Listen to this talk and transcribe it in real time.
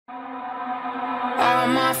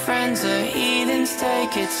my friends are heathens,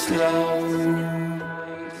 take it slow.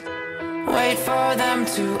 Wait for them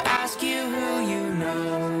to ask you who you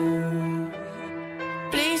know.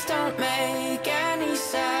 Please don't make any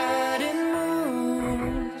sudden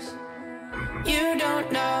moves. You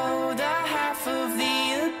don't know the half of the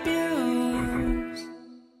abuse.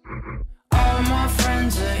 All my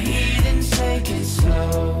friends are heathens, take it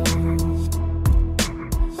slow.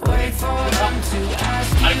 Wait for them to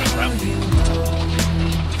ask you who you know.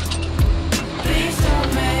 Please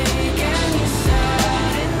don't make any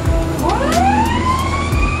sudden moves.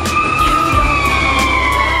 You don't know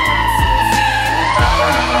the half of the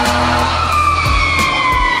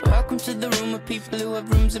abuse. Welcome to the room of people who have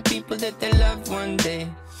rooms of people that they love one day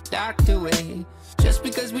docked away. Just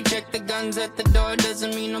because we check the guns at the door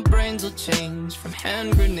doesn't mean our brains will change from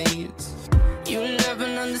hand grenades. You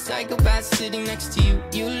laughing on the psychopath sitting next to you.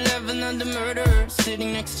 You laughing on the murderer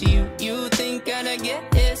sitting next to you. You think I'd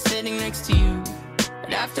get here sitting next to you.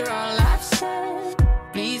 But after all I've said,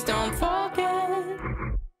 please don't forget.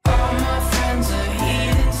 All my friends are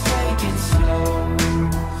heathens, take it slow.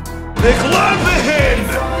 Nick him!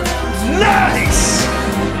 Nice!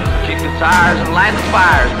 Kick the tires and light the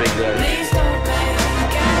fires, Big Daddy. Please don't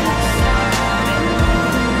make any sudden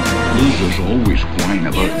Losers always whine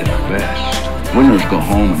about their best. Winners go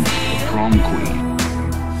home and the prom queen.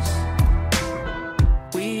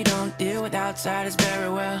 We don't deal with outsiders very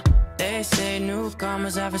well. They say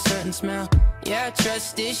newcomers have a certain smell. Yeah,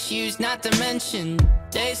 trust issues not to mention.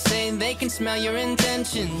 They say they can smell your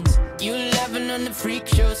intentions. You laughing on the freak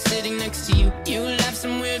show sitting next to you. You laugh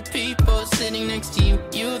some weird people sitting next to you.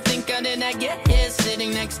 You think how did I get here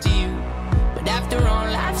sitting next to you. But after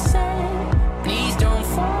all I've said, please don't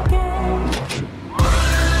forget.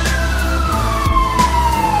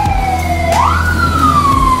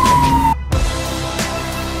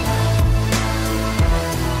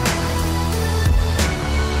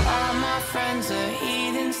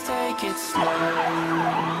 Take it slow.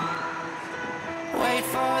 Wait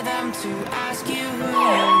for them to ask you